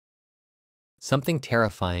Something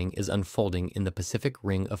terrifying is unfolding in the Pacific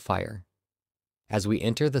Ring of Fire. As we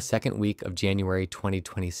enter the second week of January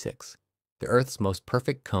 2026, the Earth's most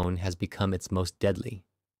perfect cone has become its most deadly.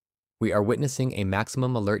 We are witnessing a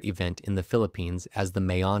maximum alert event in the Philippines as the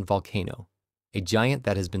Mayon Volcano, a giant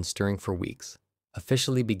that has been stirring for weeks,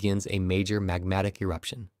 officially begins a major magmatic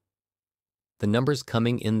eruption. The numbers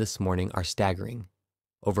coming in this morning are staggering.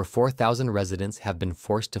 Over 4,000 residents have been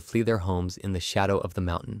forced to flee their homes in the shadow of the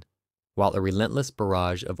mountain, while a relentless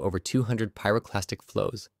barrage of over 200 pyroclastic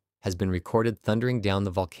flows has been recorded thundering down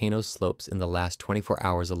the volcano's slopes in the last 24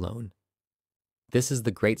 hours alone. This is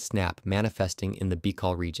the Great Snap manifesting in the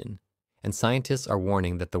Bicol region, and scientists are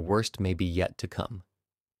warning that the worst may be yet to come.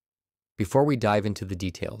 Before we dive into the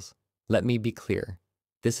details, let me be clear.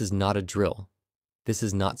 This is not a drill. This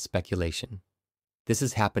is not speculation. This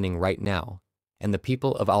is happening right now, and the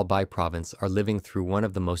people of Albay province are living through one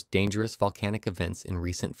of the most dangerous volcanic events in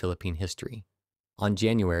recent Philippine history. On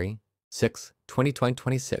January 6,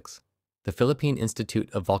 2026, the Philippine Institute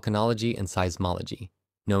of Volcanology and Seismology,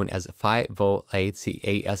 known as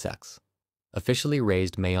PHIVOLCS, officially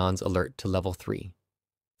raised Mayon's alert to level 3.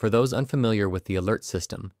 For those unfamiliar with the alert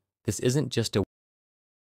system, this isn't just a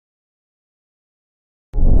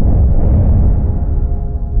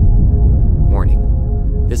warning.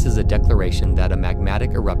 This is a declaration that a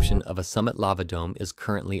magmatic eruption of a summit lava dome is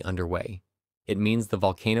currently underway. It means the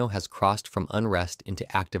volcano has crossed from unrest into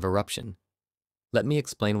active eruption. Let me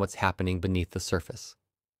explain what's happening beneath the surface.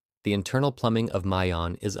 The internal plumbing of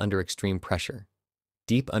Mayon is under extreme pressure.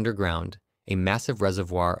 Deep underground, a massive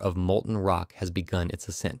reservoir of molten rock has begun its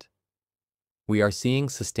ascent. We are seeing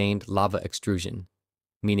sustained lava extrusion,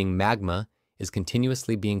 meaning magma is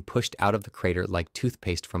continuously being pushed out of the crater like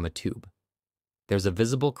toothpaste from a tube. There's a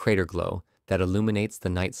visible crater glow that illuminates the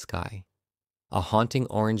night sky, a haunting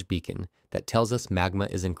orange beacon that tells us magma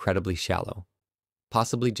is incredibly shallow,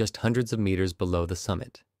 possibly just hundreds of meters below the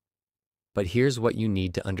summit. But here's what you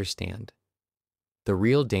need to understand. The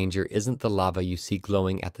real danger isn't the lava you see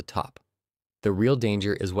glowing at the top. The real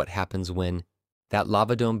danger is what happens when that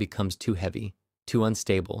lava dome becomes too heavy, too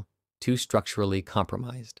unstable, too structurally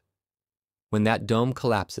compromised. When that dome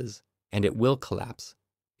collapses, and it will collapse,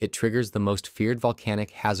 it triggers the most feared volcanic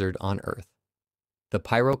hazard on Earth, the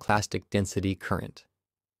pyroclastic density current.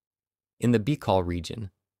 In the Bicol region,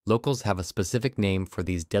 locals have a specific name for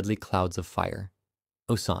these deadly clouds of fire: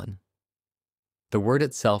 osan. The word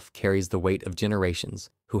itself carries the weight of generations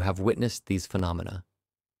who have witnessed these phenomena.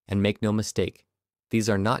 And make no mistake, these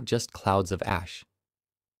are not just clouds of ash.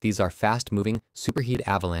 These are fast-moving, superheat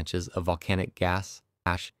avalanches of volcanic gas,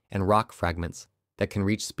 ash, and rock fragments that can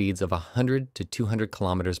reach speeds of 100 to 200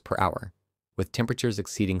 kilometers per hour, with temperatures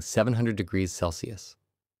exceeding 700 degrees Celsius.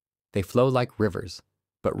 They flow like rivers,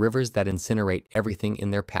 but rivers that incinerate everything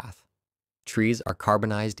in their path. Trees are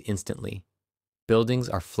carbonized instantly. Buildings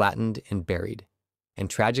are flattened and buried. And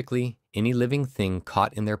tragically, any living thing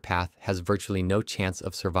caught in their path has virtually no chance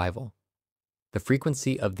of survival. The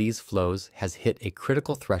frequency of these flows has hit a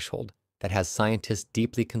critical threshold that has scientists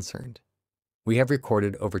deeply concerned. We have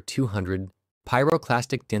recorded over 200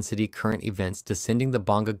 pyroclastic density current events descending the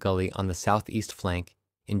Bonga Gully on the southeast flank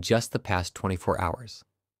in just the past 24 hours.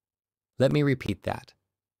 Let me repeat that.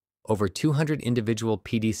 Over 200 individual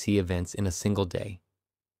PDC events in a single day.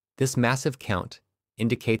 This massive count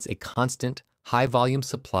indicates a constant, high-volume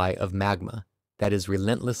supply of magma that is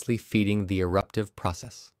relentlessly feeding the eruptive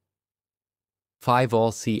process.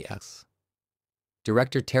 PHIVOLCS.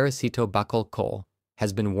 Director Teresito Bacol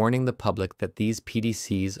has been warning the public that these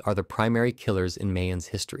PDCs are the primary killers in Mayon's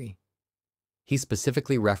history. He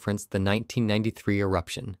specifically referenced the 1993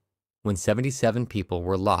 eruption, when 77 people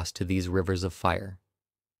were lost to these rivers of fire.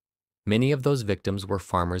 Many of those victims were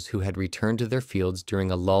farmers who had returned to their fields during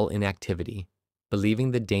a lull in activity, believing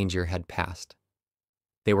the danger had passed.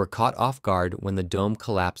 They were caught off guard when the dome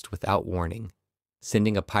collapsed without warning,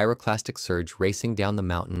 sending a pyroclastic surge racing down the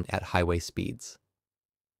mountain at highway speeds.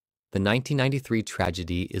 The 1993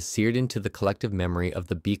 tragedy is seared into the collective memory of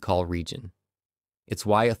the Bicol region. It's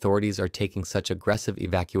why authorities are taking such aggressive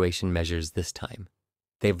evacuation measures this time.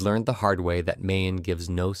 They've learned the hard way that Mayon gives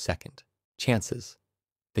no second chances.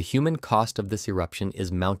 The human cost of this eruption is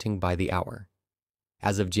mounting by the hour.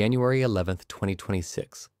 As of January 11,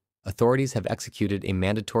 2026, authorities have executed a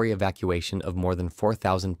mandatory evacuation of more than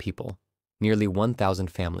 4,000 people, nearly 1,000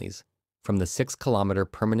 families, from the 6-kilometer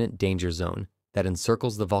permanent danger zone that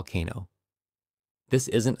encircles the volcano. This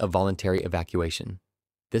isn't a voluntary evacuation.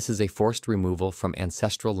 This is a forced removal from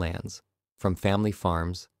ancestral lands, from family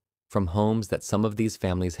farms, from homes that some of these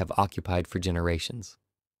families have occupied for generations.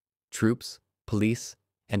 Troops, police,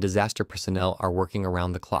 and disaster personnel are working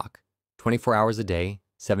around the clock, 24 hours a day,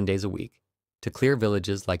 7 days a week, to clear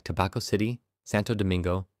villages like Tabaco City, Santo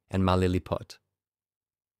Domingo, and Malilipot.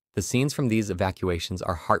 The scenes from these evacuations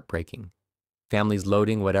are heartbreaking. Families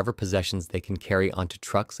loading whatever possessions they can carry onto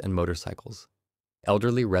trucks and motorcycles.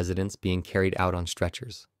 Elderly residents being carried out on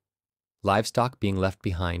stretchers. Livestock being left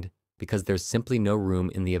behind because there's simply no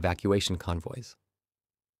room in the evacuation convoys.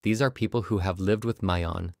 These are people who have lived with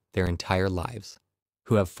Mayon their entire lives,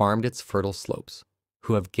 who have farmed its fertile slopes,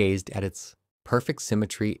 who have gazed at its perfect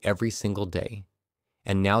symmetry every single day,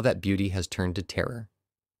 and now that beauty has turned to terror.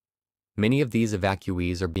 Many of these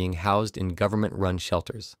evacuees are being housed in government-run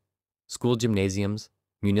shelters, school gymnasiums,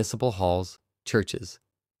 municipal halls, churches,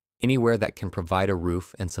 anywhere that can provide a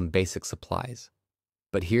roof and some basic supplies.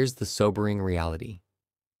 But here's the sobering reality.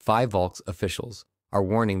 PHIVOLCS officials are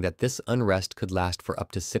warning that this unrest could last for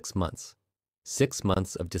up to 6 months. 6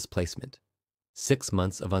 months of displacement. 6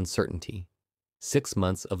 months of uncertainty. 6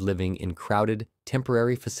 months of living in crowded,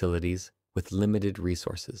 temporary facilities with limited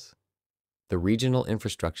resources. The regional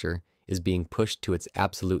infrastructure is being pushed to its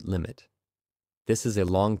absolute limit. This is a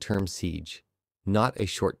long-term siege, not a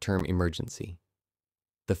short-term emergency.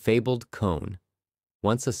 The fabled cone,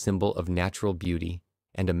 once a symbol of natural beauty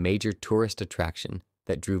and a major tourist attraction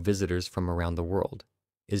that drew visitors from around the world,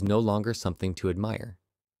 is no longer something to admire.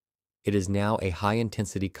 It is now a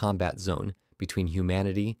high-intensity combat zone between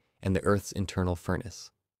humanity and the Earth's internal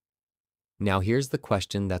furnace. Now here's the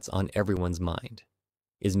question that's on everyone's mind.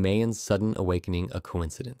 Is Mayon's sudden awakening a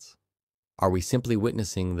coincidence? Are we simply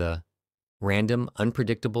witnessing the random,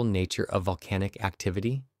 unpredictable nature of volcanic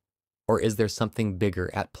activity? Or is there something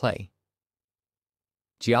bigger at play?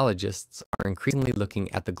 Geologists are increasingly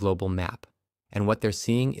looking at the global map, and what they're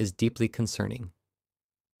seeing is deeply concerning.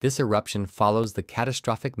 This eruption follows the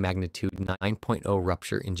catastrophic magnitude 9.0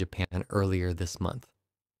 rupture in Japan earlier this month.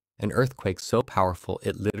 An earthquake so powerful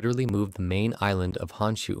it literally moved the main island of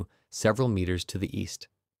Honshu several meters to the east.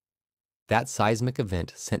 That seismic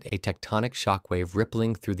event sent a tectonic shockwave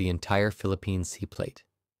rippling through the entire Philippine sea plate.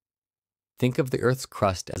 Think of the Earth's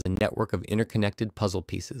crust as a network of interconnected puzzle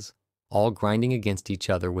pieces, all grinding against each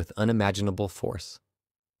other with unimaginable force.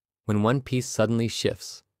 When one piece suddenly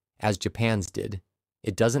shifts, as Japan's did,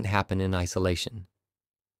 it doesn't happen in isolation.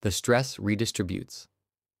 The stress redistributes.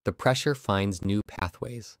 The pressure finds new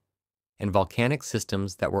pathways. And volcanic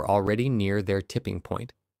systems that were already near their tipping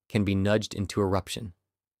point can be nudged into eruption.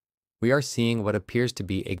 We are seeing what appears to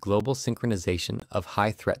be a global synchronization of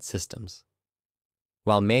high-threat systems.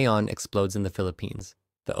 While Mayon explodes in the Philippines,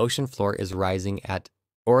 the ocean floor is rising at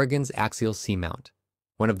Oregon's axial seamount,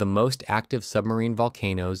 one of the most active submarine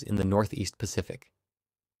volcanoes in the Northeast Pacific.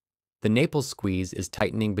 The Naples squeeze is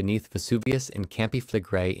tightening beneath Vesuvius and Campi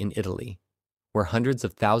Flegrei in Italy, where hundreds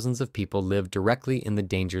of thousands of people live directly in the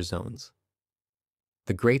danger zones.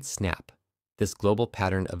 The Great Snap, this global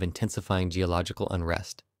pattern of intensifying geological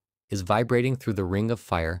unrest, is vibrating through the ring of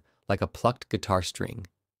fire like a plucked guitar string,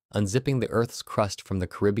 unzipping the Earth's crust from the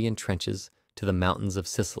Caribbean trenches to the mountains of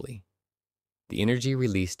Sicily. The energy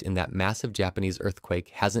released in that massive Japanese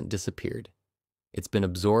earthquake hasn't disappeared. It's been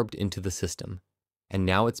absorbed into the system, and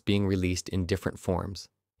now it's being released in different forms,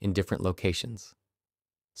 in different locations.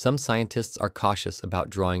 Some scientists are cautious about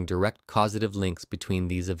drawing direct causative links between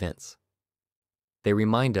these events. They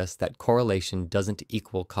remind us that correlation doesn't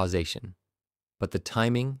equal causation, but the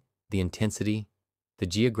timing, the intensity, the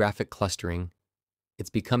geographic clustering, it's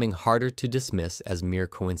becoming harder to dismiss as mere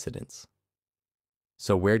coincidence.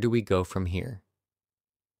 So where do we go from here?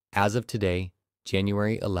 As of today,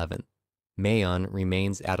 January 11th, Mayon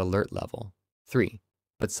remains at alert level 3,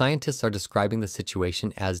 but scientists are describing the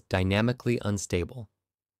situation as dynamically unstable.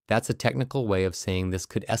 That's a technical way of saying this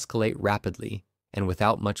could escalate rapidly and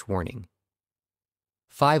without much warning.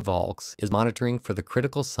 PHIVOLCS is monitoring for the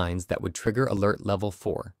critical signs that would trigger alert level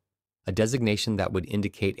 4, a designation that would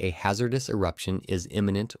indicate a hazardous eruption is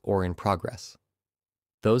imminent or in progress.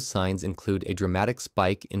 Those signs include a dramatic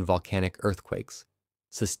spike in volcanic earthquakes,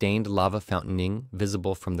 sustained lava fountaining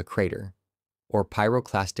visible from the crater, or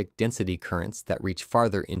pyroclastic density currents that reach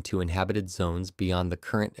farther into inhabited zones beyond the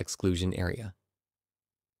current exclusion area.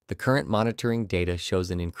 The current monitoring data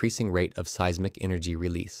shows an increasing rate of seismic energy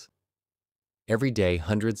release. Every day,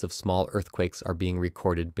 hundreds of small earthquakes are being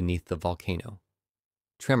recorded beneath the volcano.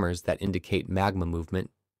 Tremors that indicate magma movement,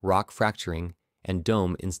 rock fracturing, and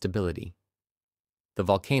dome instability. The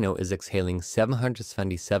volcano is exhaling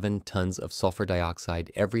 777 tons of sulfur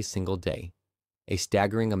dioxide every single day, a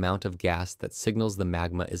staggering amount of gas that signals the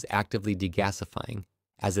magma is actively degasifying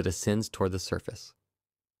as it ascends toward the surface.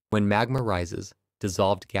 When magma rises,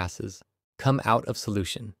 dissolved gases come out of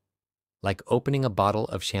solution, like opening a bottle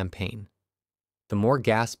of champagne. The more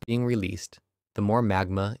gas being released, the more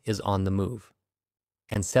magma is on the move.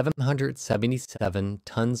 And 777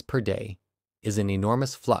 tons per day is an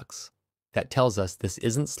enormous flux that tells us this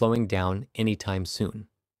isn't slowing down anytime soon.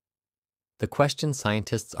 The question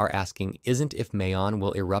scientists are asking isn't if Mayon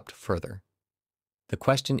will erupt further. The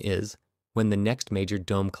question is when the next major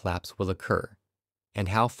dome collapse will occur, and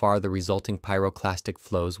how far the resulting pyroclastic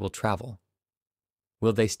flows will travel.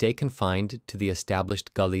 Will they stay confined to the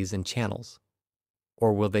established gullies and channels,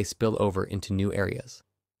 or will they spill over into new areas,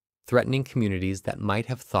 threatening communities that might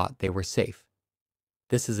have thought they were safe?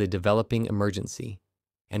 This is a developing emergency,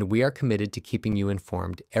 and we are committed to keeping you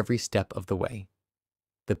informed every step of the way.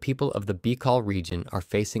 The people of the Bicol region are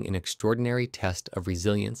facing an extraordinary test of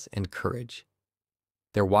resilience and courage.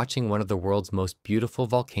 They're watching one of the world's most beautiful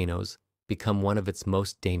volcanoes become one of its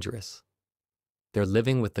most dangerous. They're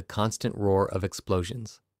living with the constant roar of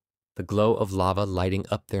explosions, the glow of lava lighting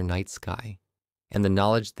up their night sky, and the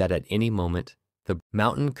knowledge that at any moment, the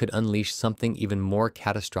mountain could unleash something even more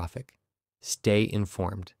catastrophic. Stay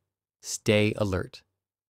informed. Stay alert.